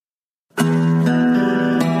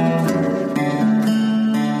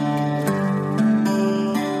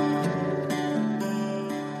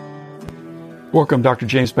Welcome, Dr.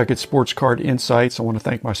 James Beckett Sports Card Insights. I want to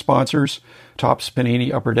thank my sponsors, Topps,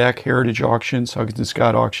 Panini, Upper Deck, Heritage Auctions, Huggins &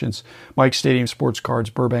 Scott Auctions, Mike Stadium Sports Cards,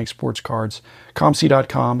 Burbank Sports Cards,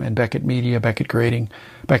 ComC.com, and Beckett Media, Beckett Grading,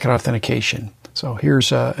 Beckett Authentication. So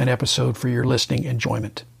here's an episode for your listening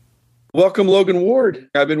enjoyment. Welcome, Logan Ward.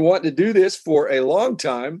 I've been wanting to do this for a long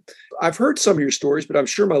time. I've heard some of your stories, but I'm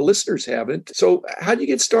sure my listeners haven't. So how did you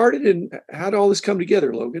get started and how did all this come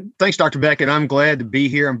together, Logan? Thanks, Dr. Beckett. I'm glad to be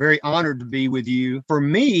here. I'm very honored to be with you. For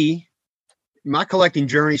me, my collecting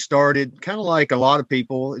journey started kind of like a lot of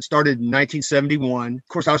people. It started in 1971. Of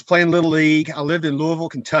course, I was playing Little League. I lived in Louisville,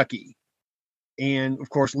 Kentucky. And of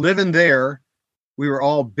course, living there, we were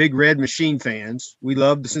all Big Red Machine fans. We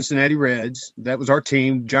loved the Cincinnati Reds. That was our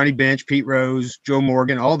team. Johnny Bench, Pete Rose, Joe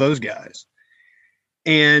Morgan, all those guys.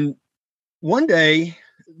 And one day,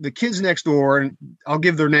 the kids next door, and I'll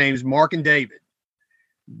give their names, Mark and David,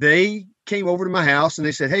 they came over to my house and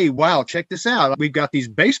they said, "Hey, wow, check this out. We've got these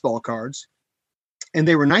baseball cards." And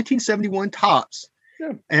they were 1971 Topps.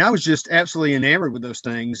 Yeah. And I was just absolutely enamored with those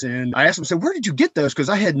things. And I asked them, I said, "Where did you get those?" Because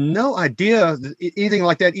I had no idea that anything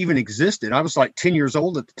like that even existed. I was like 10 years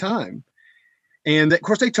old at the time. And of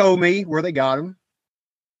course, they told me where they got them.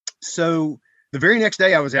 So the very next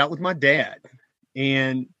day, I was out with my dad.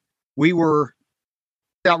 And we were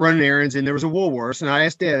out running errands, and there was a Woolworths. And I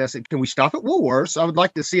asked Dad, I said, "Can we stop at Woolworths? I would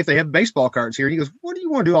like to see if they have baseball cards here." And he goes, "What do you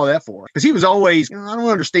want to do all that for?" Because he was always, I don't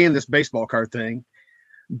understand this baseball card thing.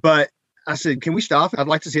 But I said, "Can we stop? I'd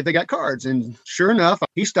like to see if they got cards." And sure enough,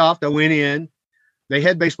 he stopped. I went in. They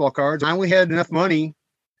had baseball cards. I only had enough money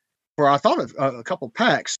for, I thought, a couple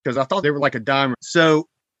packs because I thought they were like a dime. So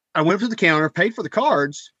I went up to the counter, paid for the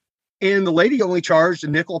cards, and the lady only charged a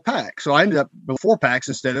nickel a pack. So I ended up with 4 packs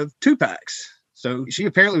instead of 2 packs. So she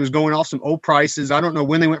apparently was going off some old prices. I don't know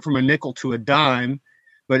when they went from a nickel to a dime,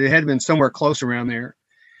 but it had been somewhere close around there.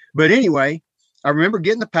 But anyway, I remember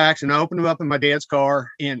getting the packs, and I opened them up in my dad's car,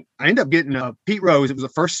 and I ended up getting a Pete Rose. It was the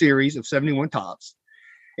first series of 71 Topps.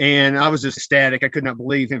 And I was just ecstatic. I could not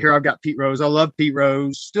believe him. Here I've got Pete Rose. I love Pete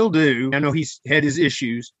Rose, still do. I know he's had his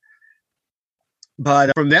issues.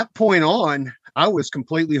 But from that point on, I was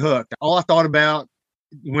completely hooked. All I thought about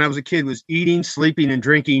when I was a kid was eating, sleeping, and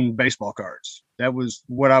drinking baseball cards. That was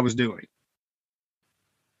what I was doing.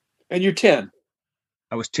 And you're 10.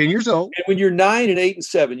 I was 10 years old. And when you're 9 and 8 and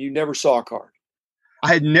 7, you never saw a card.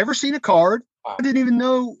 I had never seen a card. Wow. I didn't even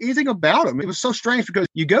know anything about them. It was so strange because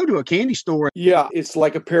you go to a candy store. Yeah, it's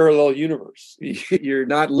like a parallel universe. You're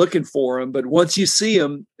not looking for them, but once you see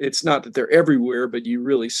them, it's not that they're everywhere, but you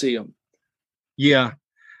really see them. Yeah.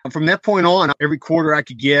 From that point on, every quarter I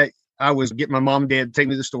could get, I was getting my mom and dad to take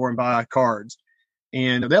me to the store and buy cards.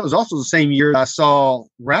 And that was also the same year I saw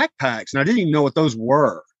Rack Packs, and I didn't even know what those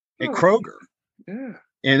were at Kroger. Yeah.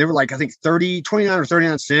 And they were like, I think 29 or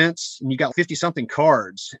 39 cents, and you got 50-something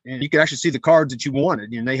cards. And you could actually see the cards that you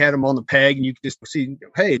wanted. And they had them on the peg, and you could just see,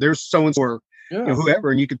 hey, there's so-and-so or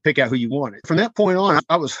whoever, and you could pick out who you wanted. From that point on,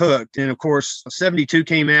 I was hooked. And, of course, 72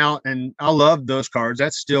 came out, and I loved those cards.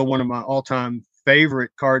 That's still one of my all-time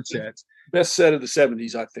favorite card sets. Best set of the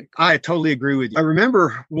 70s, I think. I totally agree with you. I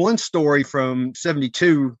remember one story from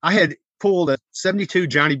 72. I had pulled a 72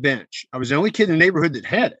 Johnny Bench. I was the only kid in the neighborhood that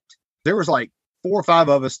had it. There was like 4 or 5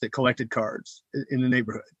 of us that collected cards in the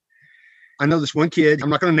neighborhood. I know this one kid, I'm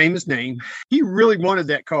not going to name his name. He really wanted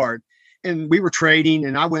that card. And we were trading,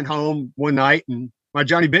 and I went home one night and my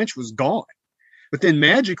Johnny Bench was gone. But then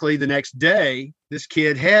magically the next day, this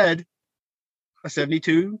kid had a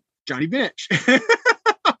 72 Johnny Bench.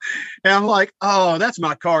 And I'm like, oh, that's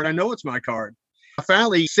my card. I know it's my card. I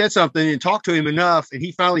finally said something and talked to him enough, and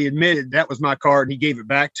he finally admitted that was my card, and he gave it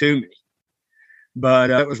back to me. But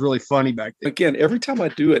it was really funny back then. Again, every time I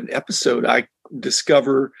do an episode, I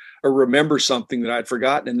discover or remember something that I'd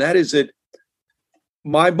forgotten, and that is that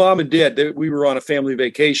my mom and dad, we were on a family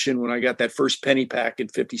vacation when I got that first penny pack in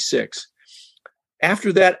 56.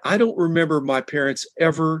 After that, I don't remember my parents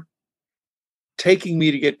ever taking me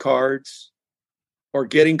to get cards or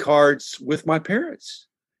getting cards with my parents.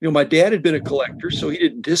 You know, my dad had been a collector, so he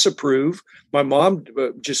didn't disapprove. My mom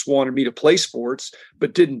just wanted me to play sports,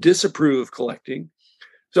 but didn't disapprove of collecting.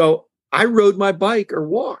 So I rode my bike or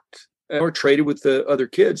walked or traded with the other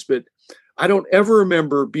kids. But I don't ever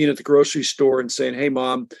remember being at the grocery store and saying, "Hey,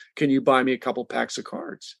 Mom, can you buy me a couple packs of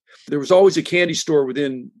cards?" There was always a candy store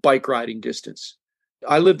within bike riding distance.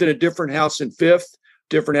 I lived in a different house in 5th,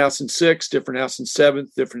 different house in 6th, different house in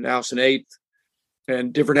 7th, different house in 8th.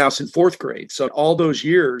 And different house in 4th grade. So all those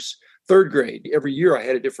years, 3rd grade, every year I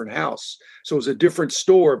had a different house. So it was a different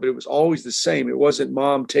store, but it was always the same. It wasn't,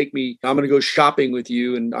 "Mom, take me, I'm going to go shopping with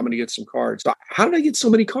you and I'm going to get some cards." So how did I get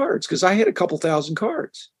so many cards? Because I had a couple thousand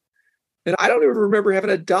cards. And I don't even remember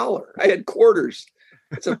having $1. I had quarters.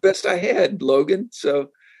 That's the best I had, Logan. So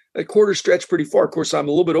a quarter stretched pretty far. Of course, I'm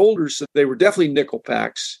a little bit older, so they were definitely nickel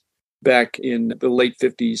packs back in the late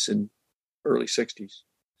 50s and early 60s.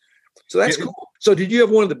 So that's cool. So did you have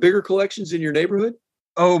one of the bigger collections in your neighborhood?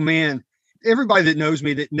 Oh, man. Everybody that knows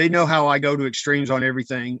me, that they know how I go to extremes on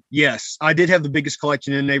everything. Yes, I did have the biggest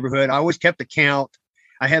collection in the neighborhood. I always kept a count.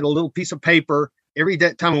 I had a little piece of paper. Every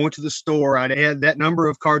time I went to the store, I'd add that number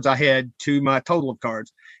of cards I had to my total of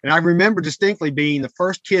cards. And I remember distinctly being the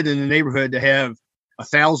first kid in the neighborhood to have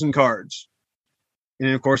 1,000 cards. And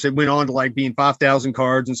of course, it went on to like being 5,000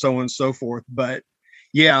 cards and so on and so forth. But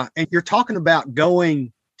yeah, and you're talking about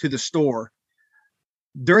going to the store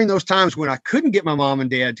during those times when I couldn't get my mom and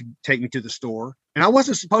dad to take me to the store, and I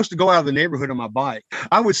wasn't supposed to go out of the neighborhood on my bike.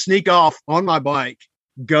 I would sneak off on my bike,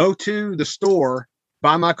 go to the store,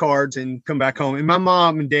 buy my cards, and come back home. And my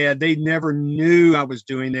mom and dad, they never knew I was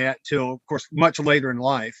doing that till, of course, much later in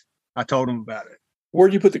life, I told them about it. Where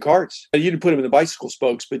did you put the cards? You didn't put them in the bicycle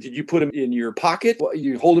spokes, but did you put them in your pocket?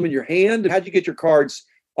 You hold them in your hand? How'd you get your cards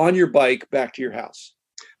on your bike back to your house?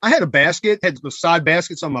 I had a basket, had the side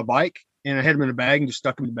baskets on my bike, and I had them in a bag and just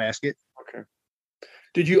stuck them in the basket. Okay.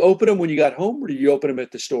 Did you open them when you got home, or did you open them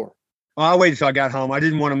at the store? Well, I waited till I got home. I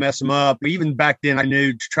didn't want to mess them up. Even back then, I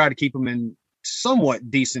knew to try to keep them in somewhat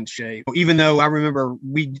decent shape. Even though I remember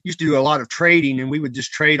we used to do a lot of trading, and we would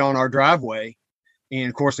just trade on our driveway. And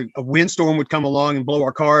of course, a windstorm would come along and blow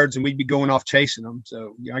our cards, and we'd be going off chasing them.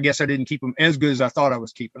 So I guess I didn't keep them as good as I thought I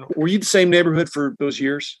was keeping them. Were you the same neighborhood for those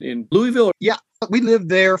years in Louisville? Yeah, we lived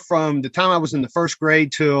there from the time I was in the first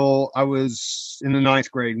grade till I was in the ninth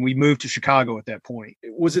grade. And we moved to Chicago at that point.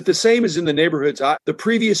 Was it the same as in the neighborhoods? The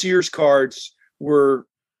previous year's cards were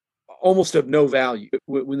almost of no value.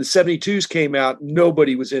 When the 72s came out,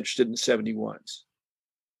 nobody was interested in the 71s.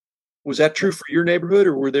 Was that true for your neighborhood,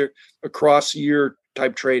 or were there across year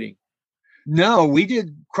type trading? No, we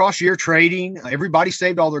did cross-year trading. Everybody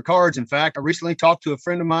saved all their cards. In fact, I recently talked to a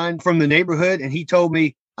friend of mine from the neighborhood, and he told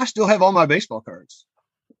me, I still have all my baseball cards.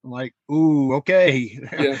 I'm like, ooh, okay.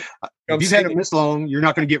 Yeah. If you've had them this long, you're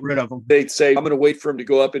not going to get rid of them. They'd say, I'm going to wait for them to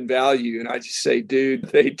go up in value. And I just say, dude,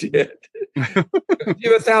 they did. You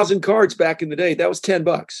have 1,000 cards back in the day. That was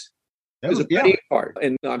 $10. It was a penny card.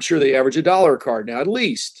 And I'm sure they average $1 a card now, at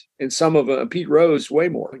least. And some of them, Pete Rose, way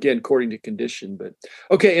more, again, according to condition. But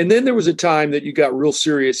okay. And then there was a time that you got real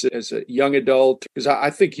serious as a young adult, because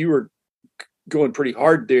I think you were going pretty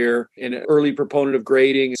hard there, and an early proponent of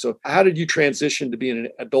grading. So how did you transition to being an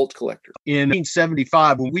adult collector? In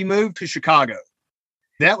 1975, when we moved to Chicago,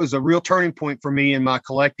 that was a real turning point for me in my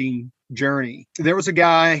collecting journey. There was a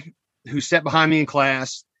guy who sat behind me in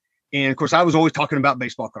class. And of course, I was always talking about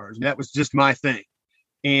baseball cards. And that was just my thing.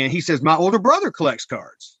 And he says, my older brother collects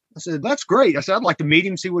cards. I said, that's great. I said, I'd like to meet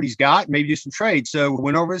him, see what he's got, maybe do some trades. So we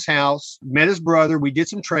went over his house, met his brother. We did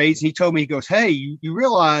some trades. And he told me, he goes, hey, you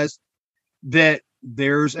realize that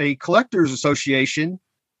there's a collectors association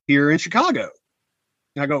here in Chicago.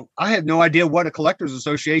 And I go, I had no idea what a collectors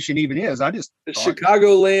association even is. The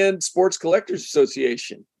Chicagoland Sports Collectors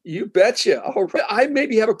Association. You betcha. Oh, I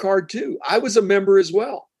maybe have a card too. I was a member as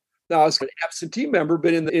well. Now, I was an absentee member,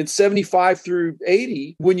 but in 75 through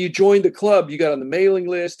 80, when you joined the club, you got on the mailing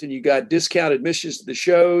list and you got discount admissions to the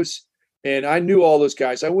shows. And I knew all those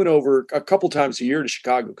guys. I went over a couple times a year to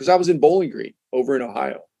Chicago because I was in Bowling Green over in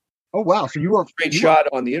Ohio. Oh, wow. So you were straight shot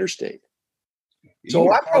on the interstate. So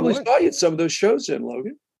I probably saw you at some of those shows then,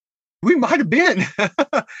 Logan. We might have been,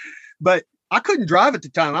 but I couldn't drive at the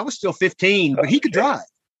time. I was still 15, but he could drive.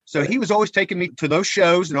 So he was always taking me to those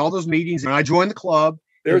shows and all those meetings. And I joined the club.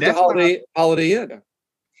 There at the Holiday Inn.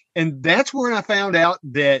 And that's where I found out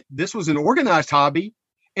that this was an organized hobby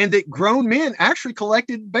and that grown men actually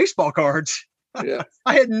collected baseball cards. Yeah.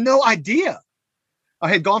 I had no idea. I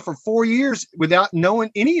had gone for 4 years without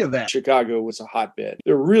knowing any of that. Chicago was a hotbed.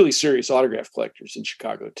 There were really serious autograph collectors in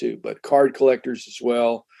Chicago too, but card collectors as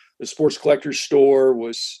well. The Sports Collectors Store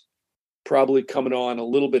was probably coming on a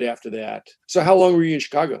little bit after that. So how long were you in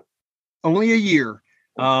Chicago? Only a year.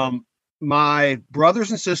 My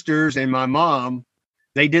brothers and sisters and my mom,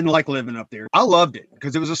 they didn't like living up there. I loved it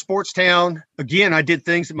because it was a sports town. Again, I did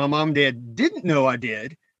things that my mom and dad didn't know I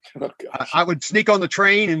did. Oh, gosh. I would sneak on the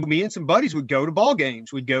train, and me and some buddies would go to ball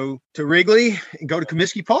games. We'd go to Wrigley and go to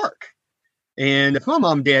Comiskey Park. And if my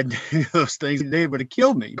mom and dad did those things, they would have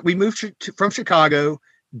killed me. We moved from Chicago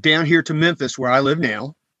down here to Memphis, where I live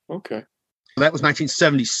now. Okay. That was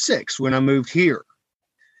 1976 when I moved here.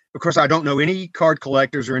 Of course, I don't know any card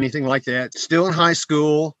collectors or anything like that. Still in high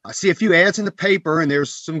school. I see a few ads in the paper, and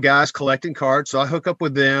there's some guys collecting cards. So I hook up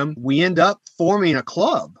with them. We end up forming a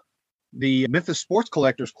club, the Memphis Sports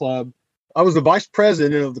Collectors Club, I was the vice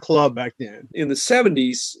president of the club back then. In the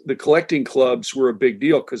 70s, the collecting clubs were a big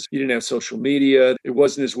deal because you didn't have social media. It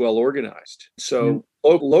wasn't as well organized. So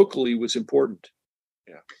locally was important.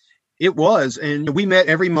 Yeah, it was. And we met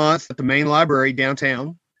every month at the main library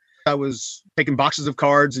downtown. I was taking boxes of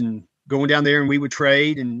cards and going down there, and we would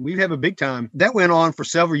trade, and we'd have a big time. That went on for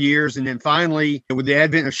several years. And then finally, with the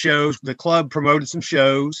advent of shows, the club promoted some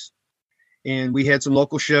shows. And we had some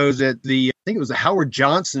local shows at I think it was the Howard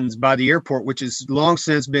Johnson's by the airport, which has long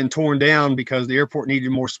since been torn down because the airport needed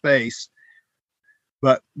more space.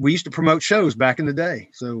 But we used to promote shows back in the day.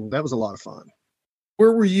 So that was a lot of fun.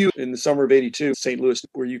 Where were you in the summer of 82, St. Louis?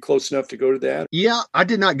 Were you close enough to go to that? Yeah, I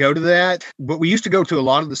did not go to that, but we used to go to a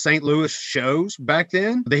lot of the St. Louis shows back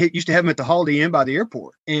then. They used to have them at the Holiday Inn by the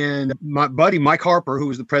airport. And my buddy, Mike Harper, who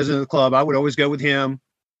was the president of the club, I would always go with him.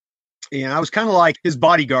 And I was kind of like his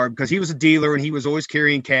bodyguard because he was a dealer and he was always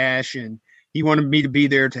carrying cash, and he wanted me to be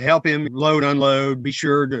there to help him load, unload, be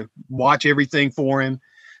sure to watch everything for him.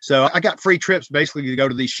 So I got free trips basically to go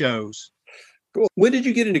to these shows. Cool. When did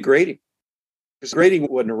you get into grading? Because grading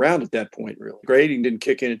wasn't around at that point, really. Grading didn't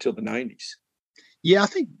kick in until the 90s. Yeah, I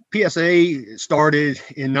think PSA started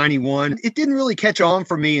in 91. It didn't really catch on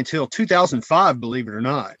for me until 2005, believe it or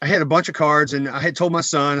not. I had a bunch of cards, and I had told my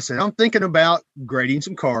son, I said, I'm thinking about grading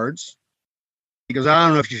some cards. He goes, I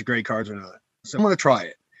don't know if you should grade cards or not. So I'm going to try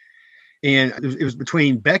it. And it was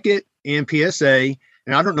between Beckett and PSA.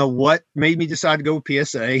 And I don't know what made me decide to go with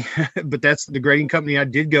PSA, but that's the grading company I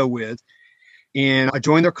did go with. And I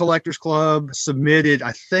joined their collectors club, submitted,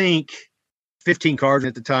 I think, 15 cards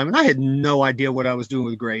at the time. And I had no idea what I was doing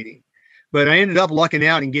with grading. But I ended up lucking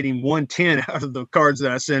out and getting 110 out of the cards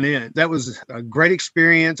that I sent in. That was a great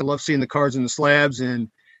experience. I love seeing the cards in the slabs. And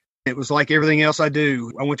it was like everything else I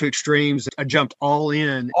do. I went to extremes. I jumped all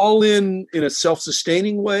in. All in a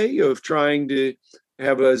self-sustaining way of trying to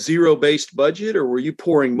have a zero-based budget, or were you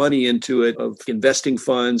pouring money into it of investing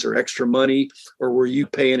funds or extra money, or were you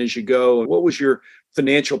paying as you go? What was your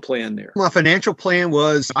financial plan there? My financial plan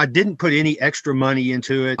was I didn't put any extra money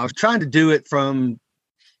into it. I was trying to do it from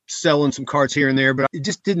selling some cards here and there, but it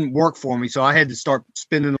just didn't work for me. So I had to start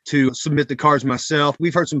spending to submit the cards myself.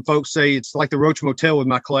 We've heard some folks say it's like the Roach Motel with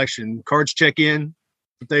my collection. Cards check in,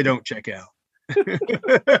 but they don't check out.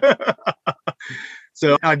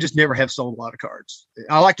 So I just never have sold a lot of cards.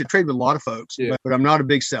 I like to trade with a lot of folks, but I'm not a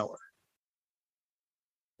big seller.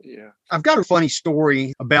 Yeah. I've got a funny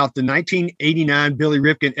story about the 1989 Billy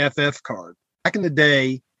Ripken FF card. Back in the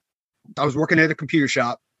day, I was working at a computer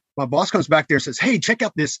shop. My boss comes back there and says, hey, check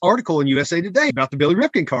out this article in USA Today about the Billy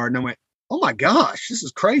Ripken card. And I went, oh my gosh, this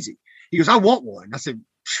is crazy. He goes, I want one. I said,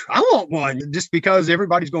 I want one, just because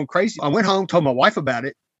everybody's going crazy. I went home, told my wife about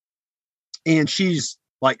it. And she's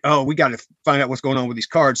like, oh, we got to find out what's going on with these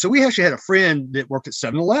cards. So we actually had a friend that worked at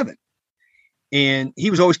 7-Eleven. And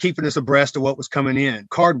he was always keeping us abreast of what was coming in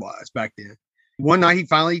card-wise back then. One night he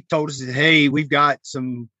finally told us, hey, we've got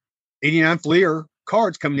some 89 Fleer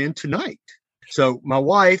cards coming in tonight. So my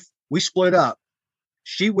wife, we split up.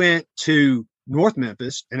 She went to North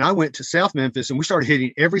Memphis and I went to South Memphis, and we started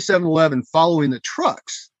hitting every 7-Eleven following the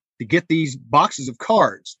trucks to get these boxes of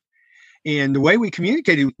cards. And the way we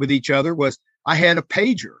communicated with each other was I had a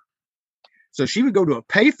pager. So she would go to a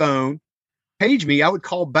payphone, page me, I would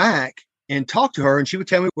call back and talk to her, and she would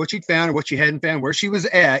tell me what she'd found or what she hadn't found, where she was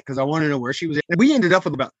at, because I wanted to know where she was at. And we ended up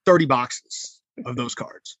with about 30 boxes of those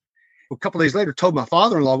cards. A couple of days later, told my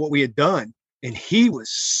father-in-law what we had done, and he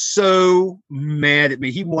was so mad at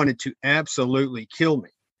me. He wanted to absolutely kill me.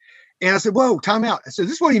 And I said, whoa, time out. I said,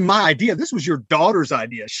 this wasn't even my idea. This was your daughter's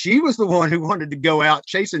idea. She was the one who wanted to go out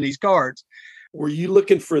chasing these cards. Were you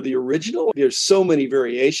looking for the original? There's so many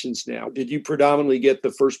variations now. Did you predominantly get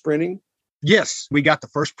the first printing? Yes, we got the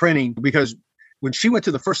first printing because when she went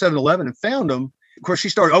to the first 7-Eleven and found them, of course, she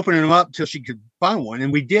started opening them up until she could find one.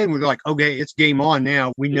 And we did. And we were like, okay, it's game on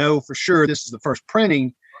now. We know for sure this is the first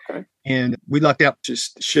printing. Okay. And we lucked out.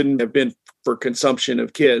 Just shouldn't have been for consumption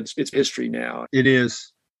of kids. It's history now. It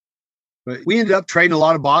is. But we ended up trading a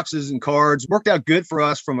lot of boxes and cards. Worked out good for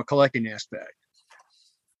us from a collecting aspect.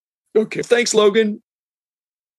 Okay. Thanks, Logan.